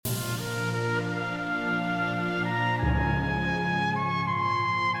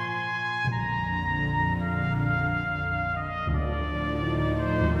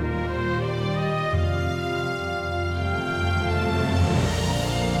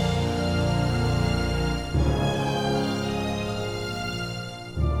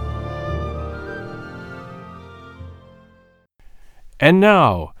And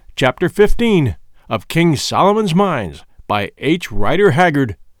now, Chapter 15 of King Solomon's Mines by H. Rider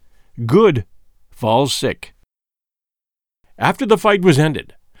Haggard. Good falls sick. After the fight was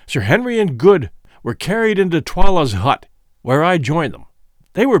ended, Sir Henry and Good were carried into Twala's hut, where I joined them.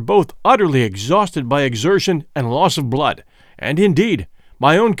 They were both utterly exhausted by exertion and loss of blood, and indeed,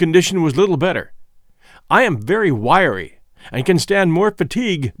 my own condition was little better. I am very wiry, and can stand more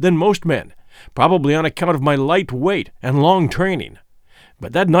fatigue than most men, probably on account of my light weight and long training.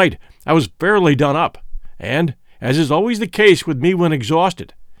 But that night I was fairly done up, and, as is always the case with me when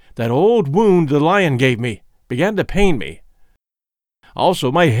exhausted, that old wound the lion gave me began to pain me.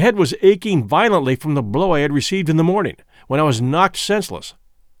 Also, my head was aching violently from the blow I had received in the morning, when I was knocked senseless.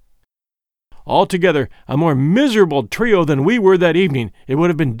 Altogether, a more miserable trio than we were that evening it would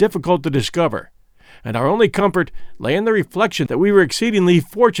have been difficult to discover, and our only comfort lay in the reflection that we were exceedingly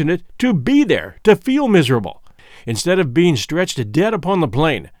fortunate to be there, to feel miserable, instead of being stretched dead upon the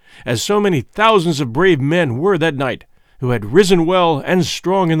plain, as so many thousands of brave men were that night, who had risen well and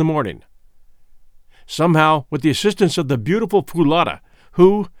strong in the morning. Somehow, with the assistance of the beautiful Foulata,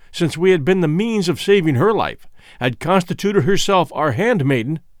 who, since we had been the means of saving her life, had constituted herself our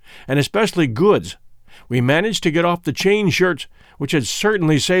handmaiden, and especially Good's, we managed to get off the chain shirts which had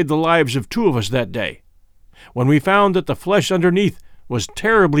certainly saved the lives of two of us that day, when we found that the flesh underneath was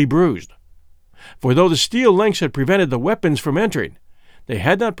terribly bruised. For though the steel links had prevented the weapons from entering, they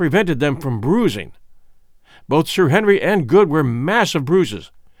had not prevented them from bruising. Both Sir Henry and Good were massive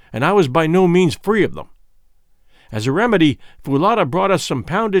bruises, and I was by no means free of them. As a remedy, Foulata brought us some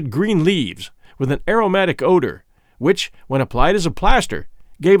pounded green leaves with an aromatic odor, which, when applied as a plaster,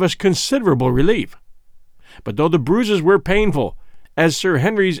 gave us considerable relief. But though the bruises were painful, as Sir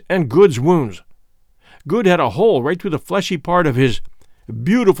Henry's and Good's wounds, Good had a hole right through the fleshy part of his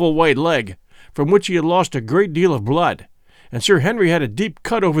beautiful white leg, from which he had lost a great deal of blood, and Sir Henry had a deep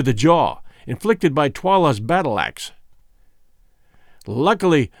cut over the jaw, inflicted by Twala's battle-axe.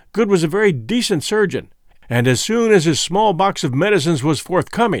 Luckily, Good was a very decent surgeon, and as soon as his small box of medicines was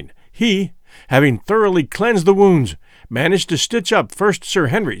forthcoming, he, having thoroughly cleansed the wounds, managed to stitch up first Sir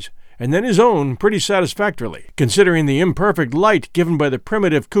Henry's, and then his own pretty satisfactorily, considering the imperfect light given by the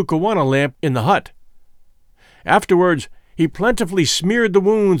primitive Kukuwana lamp in the hut. Afterwards, he plentifully smeared the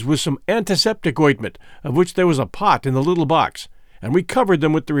wounds with some antiseptic ointment, of which there was a pot in the little box, and we covered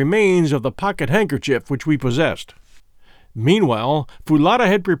them with the remains of the pocket handkerchief which we possessed. Meanwhile, Foulata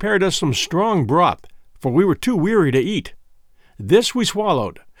had prepared us some strong broth, for we were too weary to eat. This we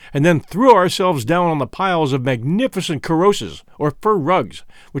swallowed, and then threw ourselves down on the piles of magnificent karosses, or fur rugs,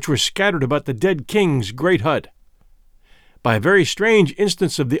 which were scattered about the dead king's great hut. By a very strange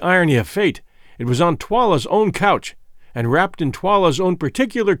instance of the irony of fate, it was on Twala's own couch, and wrapped in Twala's own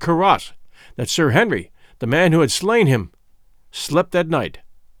particular kaross, that Sir Henry, the man who had slain him, slept that night.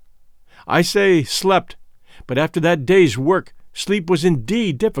 I say slept, but after that day's work, sleep was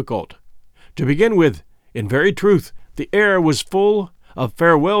indeed difficult. To begin with, in very truth, the air was full of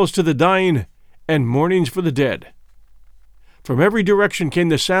farewells to the dying and mournings for the dead. From every direction came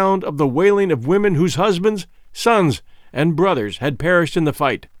the sound of the wailing of women whose husbands, sons, and brothers had perished in the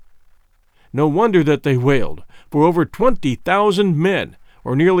fight. No wonder that they wailed, for over 20,000 men,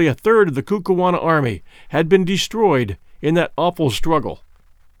 or nearly a third of the Kukuwana army, had been destroyed in that awful struggle.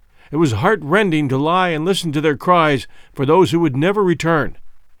 It was heart-rending to lie and listen to their cries for those who would never return,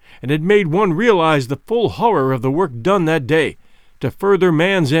 and it made one realize the full horror of the work done that day to further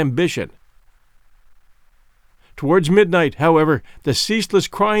man's ambition. Towards midnight, however, the ceaseless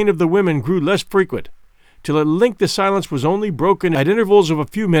crying of the women grew less frequent, till at length the silence was only broken at intervals of a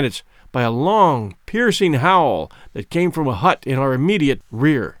few minutes by a long, piercing howl that came from a hut in our immediate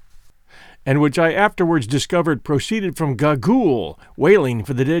rear, and which I afterwards discovered proceeded from Gagool wailing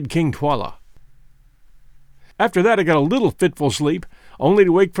for the dead King Twala. After that I got a little fitful sleep, only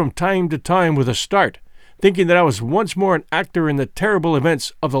to wake from time to time with a start, thinking that I was once more an actor in the terrible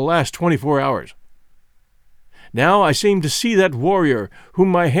events of the last 24 hours. Now I seemed to see that warrior whom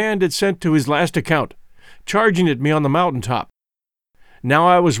my hand had sent to his last account, charging at me on the mountain-top. Now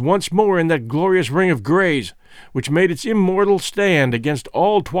I was once more in that glorious ring of greys, which made its immortal stand against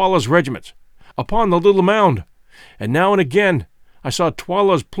all Twala's regiments, upon the little mound, and now and again I saw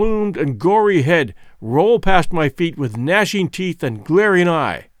Twala's plumed and gory head roll past my feet with gnashing teeth and glaring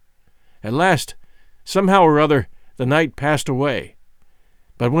eye. At last, somehow or other, the night passed away.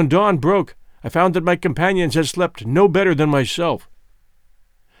 But when dawn broke, I found that my companions had slept no better than myself.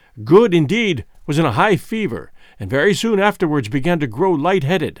 Good, indeed, was in a high fever, and very soon afterwards began to grow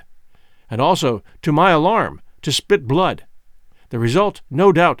light-headed, and also, to my alarm, to spit blood, the result,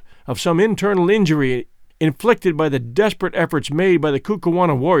 no doubt, of some internal injury inflicted by the desperate efforts made by the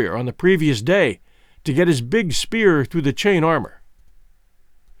Kukuana warrior on the previous day to get his big spear through the chain armor.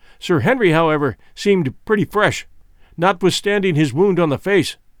 Sir Henry, however, seemed pretty fresh, notwithstanding his wound on the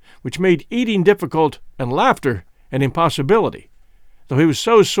face, which made eating difficult and laughter an impossibility, though he was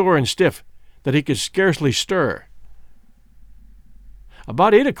so sore and stiff that he could scarcely stir.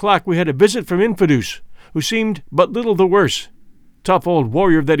 About 8 o'clock we had a visit from Infidus, who seemed but little the worse, tough old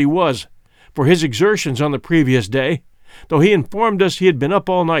warrior that he was, for his exertions on the previous day, though he informed us he had been up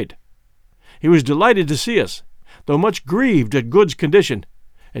all night. He was delighted to see us, though much grieved at Good's condition,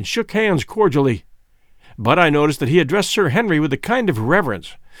 and shook hands cordially. But I noticed that he addressed Sir Henry with a kind of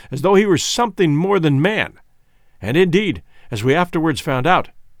reverence, as though he were something more than man. And indeed, as we afterwards found out,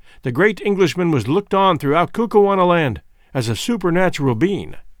 the great Englishman was looked on throughout Kukuana land as a supernatural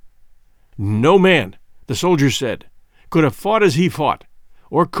being. No man, the soldiers said, could have fought as he fought,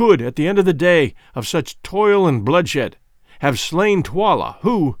 or could, at the end of the day of such toil and bloodshed, have slain Twala,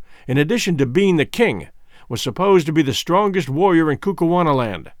 who, in addition to being the king, was supposed to be the strongest warrior in Kukuana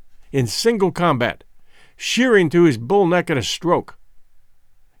land, in single combat, shearing through his bull neck at a stroke.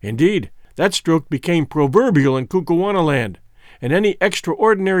 Indeed, that stroke became proverbial in Kukuana land, and any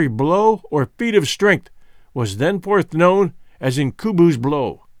extraordinary blow or feat of strength was thenceforth known as Inkubu's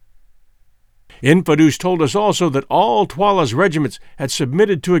blow. Infidus told us also that all Twala's regiments had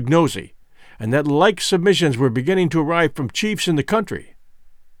submitted to Ignosi, and that like submissions were beginning to arrive from chiefs in the country.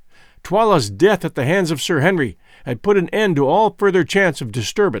 Twala's death at the hands of Sir Henry had put an end to all further chance of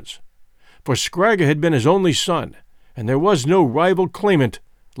disturbance, for Scragga had been his only son, and there was no rival claimant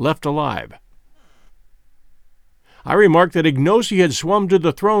left alive. I remarked that Ignosi had swum to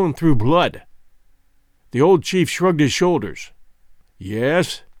the throne through blood. The old chief shrugged his shoulders.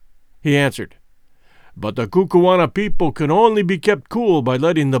 "Yes," he answered, "but the Kukuana people can only be kept cool by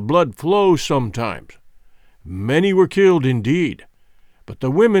letting the blood flow sometimes. Many were killed indeed, but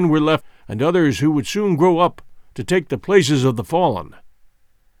the women were left, and others who would soon grow up to take the places of the fallen.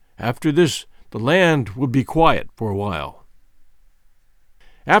 After this, the land would be quiet for a while."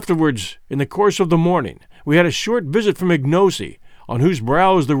 Afterwards, in the course of the morning, we had a short visit from Ignosi, on whose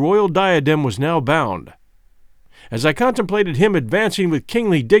brows the royal diadem was now bound. As I contemplated him advancing with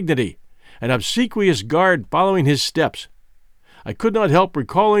kingly dignity, an obsequious guard following his steps, I could not help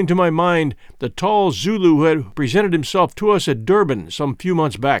recalling to my mind the tall Zulu who had presented himself to us at Durban some few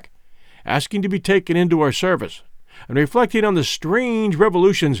months back, asking to be taken into our service, and reflecting on the strange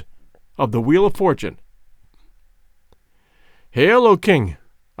revolutions of the Wheel of Fortune. "Hail, O king,"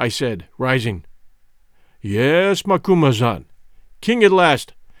 I said, rising. "Yes, Macumazahn, king at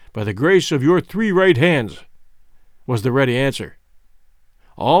last, by the grace of your 3 right hands," was the ready answer.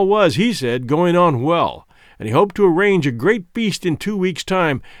 All was, he said, going on well, and he hoped to arrange a great feast in 2 weeks'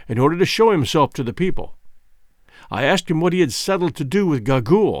 time in order to show himself to the people. I asked him what he had settled to do with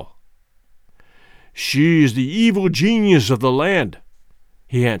Gagool. "She is the evil genius of the land,"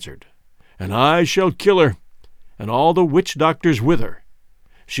 he answered, "and I shall kill her, and all the witch doctors with her.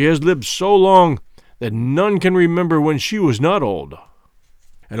 She has lived so long that none can remember when she was not old.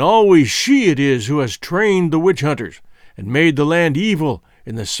 And always she it is who has trained the witch hunters, and made the land evil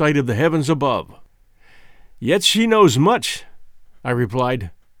in the sight of the heavens above." "Yet she knows much," I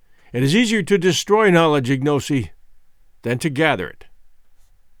replied. "It is easier to destroy knowledge, Ignosi, than to gather it."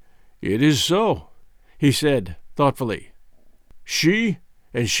 "It is so," he said thoughtfully. "She,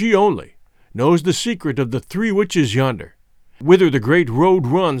 and she only, knows the secret of the 3 witches yonder, whither the great road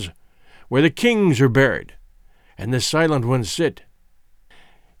runs, where the kings are buried, and the silent ones sit.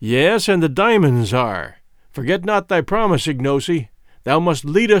 Yes, and the diamonds are. Forget not thy promise, Ignosi. Thou must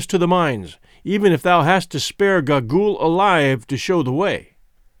lead us to the mines, even if thou hast to spare Gagool alive to show the way."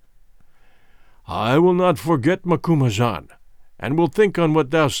 "I will not forget, Macumazahn, and will think on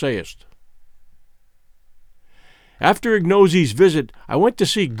what thou sayest." After Ignosi's visit, I went to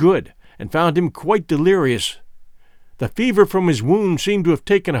see Good, and found him quite delirious. The fever from his wound seemed to have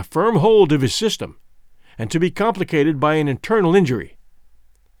taken a firm hold of his system, and to be complicated by an internal injury.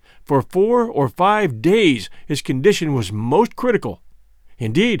 For 4 or 5 days his condition was most critical.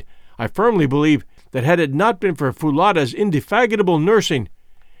 Indeed, I firmly believe that had it not been for Foulata's indefatigable nursing,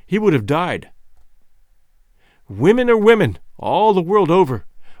 he would have died. Women are women, all the world over,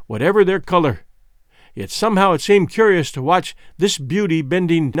 whatever their color. Yet somehow it seemed curious to watch this beauty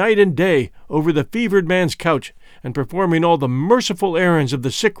bending night and day over the fevered man's couch and performing all the merciful errands of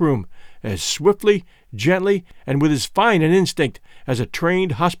the sick room as swiftly, gently, and with as fine an instinct as a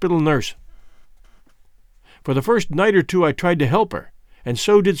trained hospital nurse. For the first night or 2 I tried to help her, and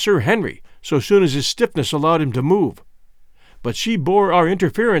so did Sir Henry, so soon as his stiffness allowed him to move. But she bore our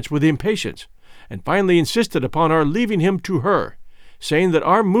interference with impatience, and finally insisted upon our leaving him to her, saying that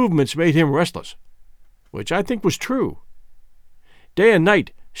our movements made him restless, which I think was true. Day and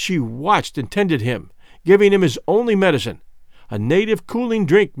night she watched and tended him, giving him his only medicine, a native cooling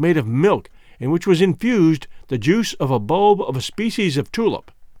drink made of milk in which was infused the juice of a bulb of a species of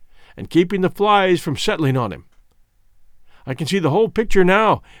tulip, and keeping the flies from settling on him. I can see the whole picture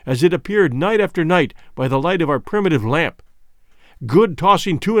now as it appeared night after night by the light of our primitive lamp. Good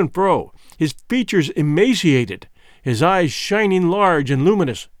tossing to and fro, his features emaciated, his eyes shining large and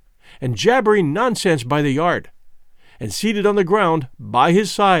luminous, and jabbering nonsense by the yard, and seated on the ground by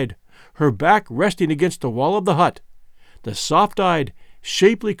his side, her back resting against the wall of the hut, the soft-eyed,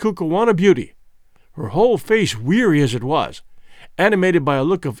 shapely Kukuana beauty, her whole face weary as it was, animated by a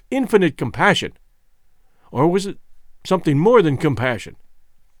look of infinite compassion. Or was it something more than compassion?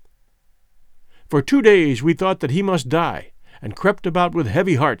 For 2 days we thought that he must die, and crept about with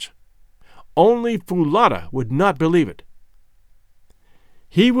heavy hearts. Only Foulata would not believe it.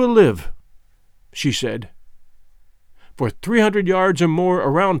 "He will live," she said. For 300 yards or more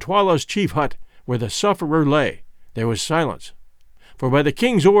around Twala's chief hut, where the sufferer lay, there was silence. For by the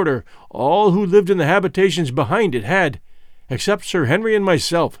king's order, all who lived in the habitations behind it had, except Sir Henry and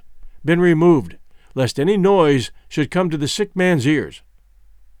myself, been removed, lest any noise should come to the sick man's ears.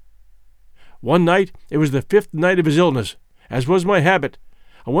 One night, it was the 5th night of his illness, as was my habit,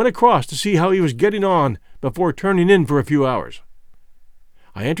 I went across to see how he was getting on before turning in for a few hours.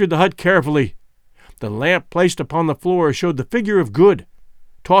 I entered the hut carefully. The lamp placed upon the floor showed the figure of Good,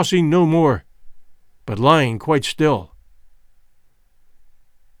 tossing no more, but lying quite still.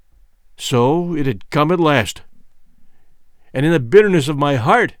 So it had come at last, and in the bitterness of my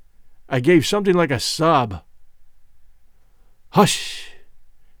heart I gave something like a sob. "Hush!"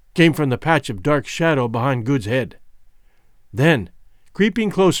 came from the patch of dark shadow behind Good's head. Then, creeping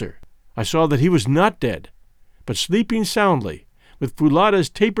closer, I saw that he was not dead, but sleeping soundly, with Foulata's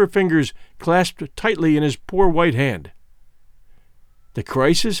taper fingers clasped tightly in his poor white hand. The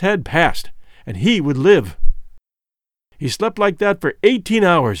crisis had passed, and he would live. He slept like that for 18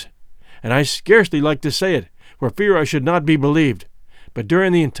 hours, and I scarcely like to say it, for fear I should not be believed, but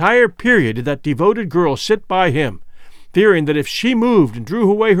during the entire period did that devoted girl sit by him, fearing that if she moved and drew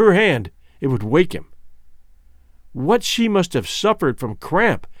away her hand, it would wake him. What she must have suffered from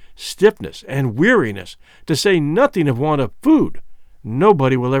cramp, stiffness, and weariness, to say nothing of want of food,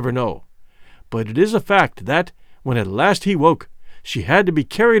 nobody will ever know. But it is a fact that, when at last he woke, she had to be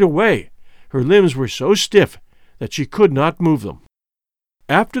carried away. Her limbs were so stiff that she could not move them.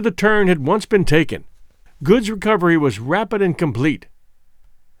 After the turn had once been taken, Good's recovery was rapid and complete.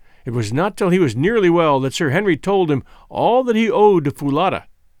 It was not till he was nearly well that Sir Henry told him all that he owed to Foulata,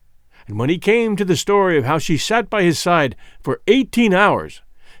 and when he came to the story of how she sat by his side for 18 hours,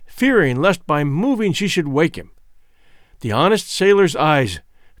 fearing lest by moving she should wake him, the honest sailor's eyes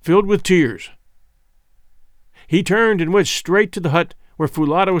filled with tears. He turned and went straight to the hut where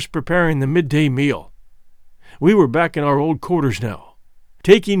Foulata was preparing the midday meal. We were back in our old quarters now,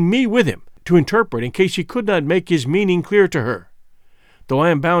 taking me with him to interpret in case he could not make his meaning clear to her, though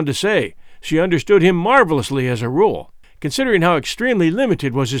I am bound to say she understood him marvelously as a rule, considering how extremely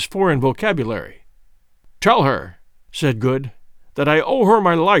limited was his foreign vocabulary. "Tell her," said Good, "that I owe her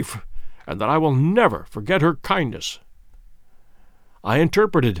my life, and that I will never forget her kindness." I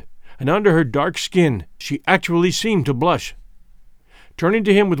interpreted, and under her dark skin she actually seemed to blush. Turning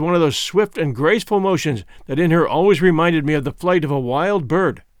to him with one of those swift and graceful motions that in her always reminded me of the flight of a wild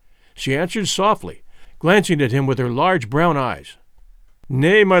bird, she answered softly, glancing at him with her large brown eyes,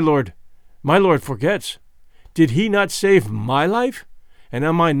 "Nay, my lord forgets. Did he not save my life? And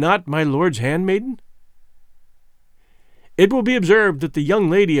am I not my lord's handmaiden?" It will be observed that the young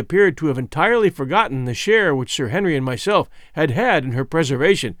lady appeared to have entirely forgotten the share which Sir Henry and myself had had in her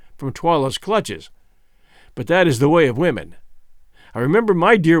preservation from Twala's clutches. But that is the way of women. I remember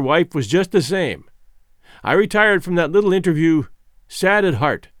my dear wife was just the same. I retired from that little interview sad at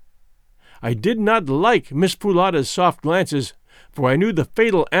heart. I did not like Miss Foulata's soft glances, for I knew the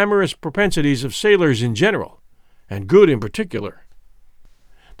fatal amorous propensities of sailors in general, and Good in particular.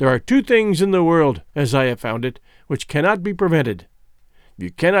 There are 2 things in the world, as I have found it, which cannot be prevented.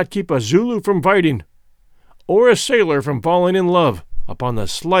 You cannot keep a Zulu from fighting, or a sailor from falling in love upon the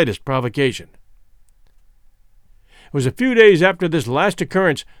slightest provocation. It was a few days after this last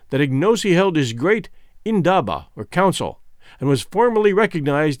occurrence that Ignosi held his great Indaba, or council, and was formally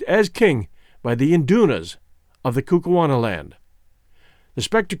recognized as king by the Indunas of the Kukuana land. The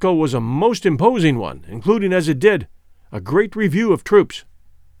spectacle was a most imposing one, including, as it did, a great review of troops.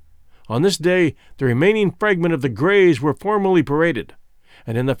 On this day the remaining fragment of the Greys were formally paraded,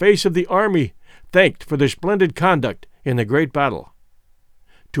 and in the face of the army thanked for their splendid conduct in the great battle.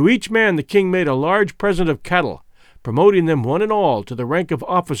 To each man the king made a large present of cattle, promoting them one and all to the rank of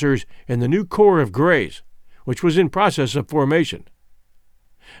officers in the new corps of Greys, which was in process of formation.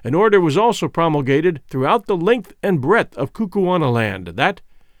 An order was also promulgated throughout the length and breadth of Kukuanaland that,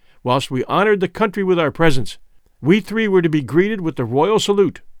 whilst we honored the country with our presence, we three were to be greeted with the royal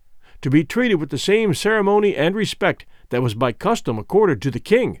salute, to be treated with the same ceremony and respect that was by custom accorded to the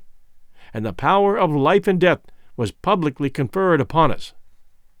king, and the power of life and death was publicly conferred upon us.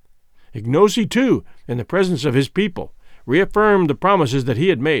 Ignosi, too, in the presence of his people, reaffirmed the promises that he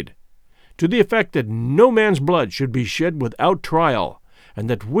had made, to the effect that no man's blood should be shed without trial, and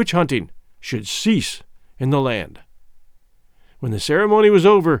that witch-hunting should cease in the land. When the ceremony was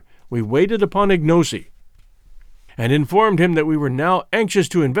over, we waited upon Ignosi, and informed him that we were now anxious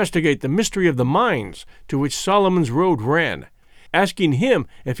to investigate the mystery of the mines to which Solomon's road ran, asking him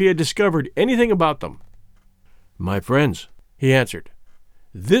if he had discovered anything about them. "My friends," he answered,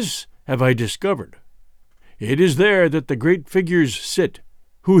 "this have I discovered. It is there that the great figures sit,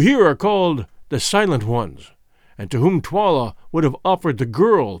 who here are called the Silent Ones, and to whom Twala would have offered the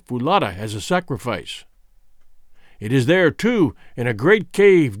girl Fulada as a sacrifice. It is there, too, in a great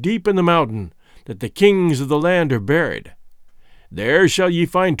cave deep in the mountain, that the kings of the land are buried. There shall ye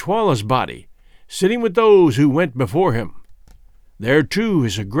find Twala's body, sitting with those who went before him. There, too,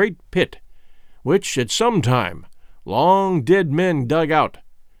 is a great pit, which at some time long dead men dug out,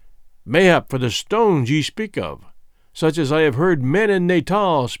 mayhap for the stones ye speak of, such as I have heard men in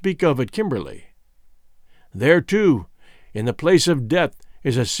Natal speak of at Kimberley. There, too, in the place of death,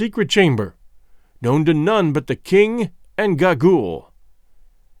 is a secret chamber, known to none but the king and Gagool.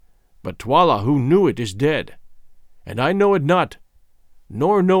 But Twala, who knew it, is dead, and I know it not,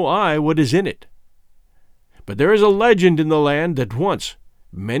 nor know I what is in it. But there is a legend in the land that once,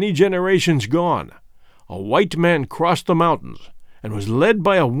 many generations gone, a white man crossed the mountains, and was led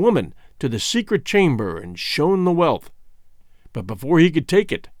by a woman to the secret chamber and shown the wealth. But before he could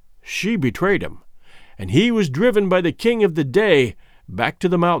take it, she betrayed him, and he was driven by the king of the day back to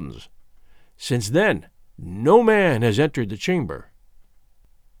the mountains. Since then, no man has entered the chamber."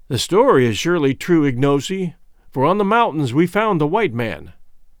 "The story is surely true, Ignosi, for on the mountains we found the white man,"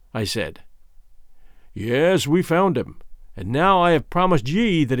 I said. "Yes, we found him, and now I have promised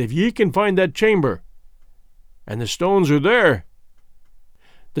ye that if ye can find that chamber, and the stones are there—"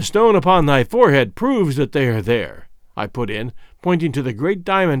 "The stone upon thy forehead proves that they are there," I put in, pointing to the great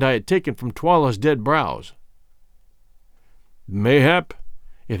diamond I had taken from Twala's dead brows. "Mayhap,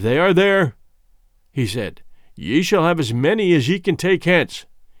 if they are there," he said, "ye shall have as many as ye can take hence,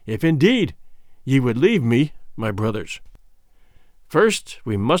 if indeed ye would leave me, my brothers." "First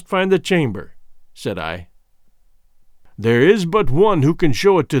we must find the chamber," said I. "There is but one who can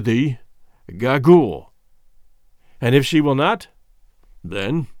show it to thee, Gagool. And if she will not,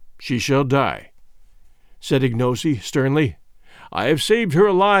 then she shall die," said Ignosi sternly. "I have saved her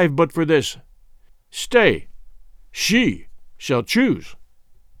alive but for this. Stay, she shall choose."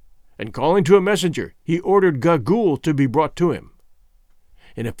 And calling to a messenger, he ordered Gagool to be brought to him.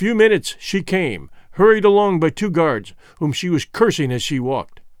 In a few minutes she came, hurried along by 2 guards, whom she was cursing as she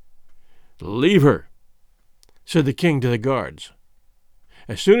walked. "Leave her," said the king to the guards.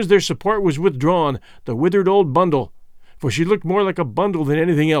 As soon as their support was withdrawn, the withered old bundle, for she looked more like a bundle than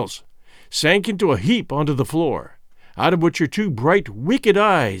anything else, sank into a heap onto the floor, out of which her 2 bright, wicked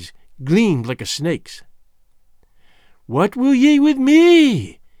eyes gleamed like a snake's. "What will ye with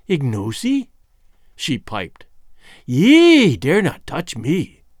me, Ignosi?" she piped. "Ye dare not touch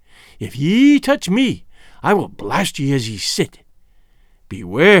me. If ye touch me, I will blast ye as ye sit.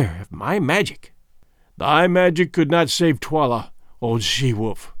 Beware of my magic." "Thy magic could not save Twala, old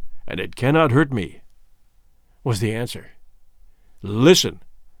she-wolf, and it cannot hurt me," was the answer. "Listen,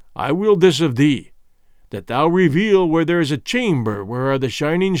 I will this of thee, that thou reveal where there is a chamber where are the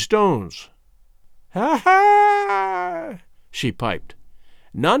shining stones." "Ha ha!" she piped.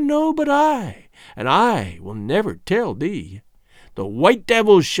 "None know but I, and I will never tell thee. The white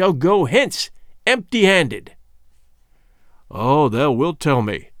devils shall go hence empty-handed." "Oh, thou wilt tell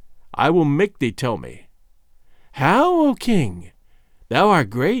me. I will make thee tell me." "How, O king? Thou art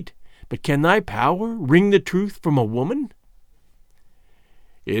great, but can thy power wring the truth from a woman?"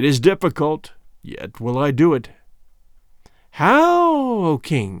 "It is difficult, yet will I do it." "How, O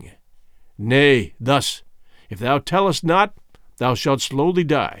king?" "Nay, thus. If thou tellest not, thou shalt slowly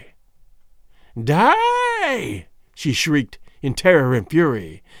die." "Die!" she shrieked in terror and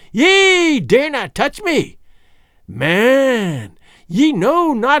fury. "Ye dare not touch me! Man, ye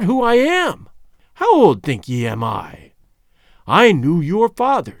know not who I am. How old think ye am I? I knew your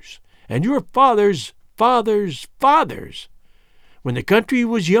fathers, and your fathers' fathers' fathers. When the country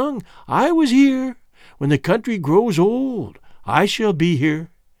was young, I was here. When the country grows old, I shall be here.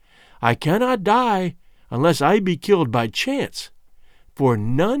 I cannot die unless I be killed by chance, for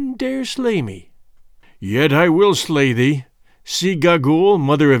none dare slay me. Yet I will slay thee. See, Gagul,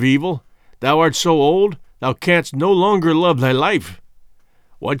 mother of evil, thou art so old, thou canst no longer love thy life.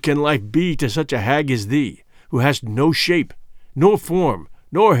 What can life be to such a hag as thee, who hast no shape, nor form,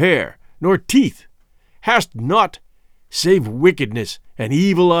 nor hair, nor teeth, hast naught save wickedness and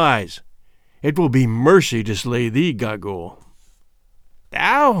evil eyes? It will be mercy to slay thee, Gagul.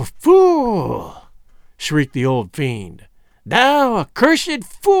 Thou fool! Shrieked the old fiend. Thou accursed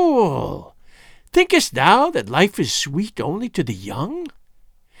fool! Thinkest thou that life is sweet only to the young?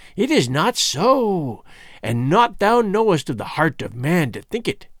 It is not so, and not thou knowest of the heart of man to think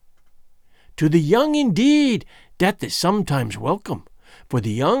it. To the young indeed death is sometimes welcome, for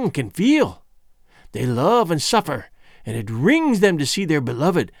the young can feel. They love and suffer, and it wrings them to see their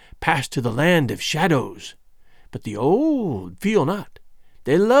beloved pass to the land of shadows. But the old feel not,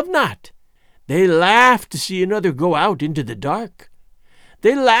 they love not. They laugh to see another go out into the dark.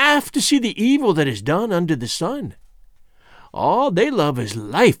 They laugh to see the evil that is done under the sun. All they love is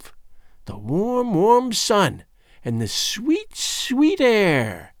life, the warm, warm sun, and the sweet, sweet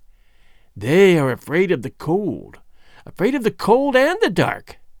air. They are afraid of the cold and the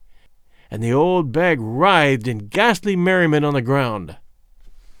dark. And the old bag writhed in ghastly merriment on the ground.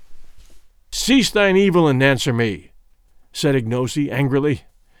 Cease thine evil and answer me, said Ignosi angrily.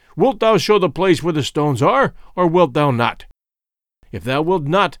 Wilt thou show the place where the stones are, or wilt thou not? If thou wilt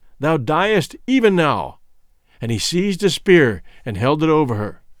not, thou diest even now. And he seized a spear and held it over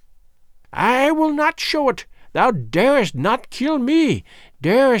her. I will not show it. Thou darest not kill me,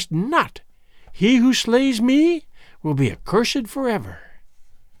 darest not. He who slays me will be accursed forever.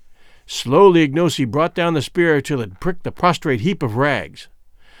 Slowly Ignosi brought down the spear till it pricked the prostrate heap of rags.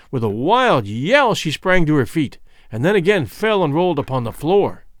 With a wild yell she sprang to her feet, and then again fell and rolled upon the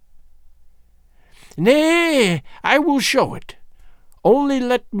floor. Nay, I will show it. Only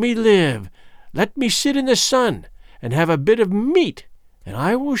let me live. Let me sit in the sun, and have a bit of meat, and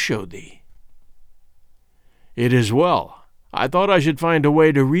I will show thee. It is well. I thought I should find a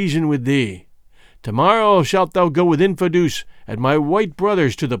way to reason with thee. Tomorrow shalt thou go with Infidus and my white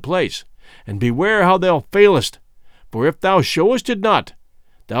brothers to the place, and beware how thou failest, for if thou showest it not,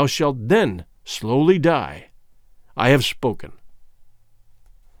 thou shalt then slowly die. I have spoken.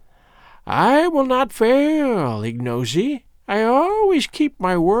 I will not fail, Ignosi. I always keep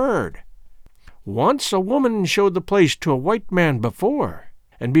my word. Once a woman showed the place to a white man before,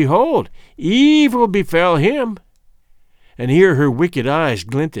 and behold, evil befell him. And here her wicked eyes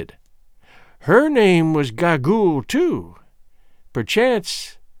glinted. Her name was Gagul, too.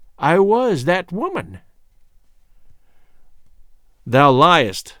 Perchance I was that woman. Thou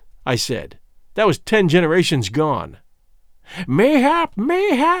liest, I said. That was 10 generations gone. Mayhap,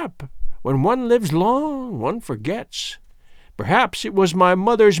 mayhap. When one lives long, one forgets. Perhaps it was my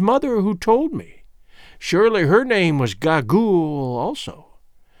mother's mother who told me. Surely her name was Gagul also.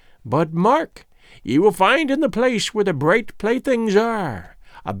 But mark, ye will find in the place where the bright playthings are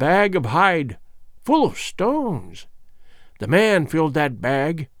a bag of hide full of stones. The man filled that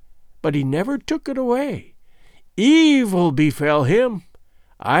bag, but he never took it away. Evil befell him.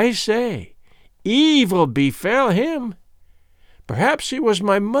 I say, evil befell him. Perhaps it was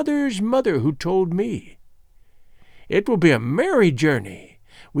my mother's mother who told me. It will be a merry journey.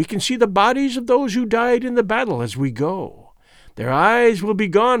 We can see the bodies of those who died in the battle as we go. Their eyes will be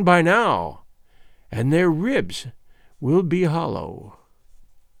gone by now, and their ribs will be hollow.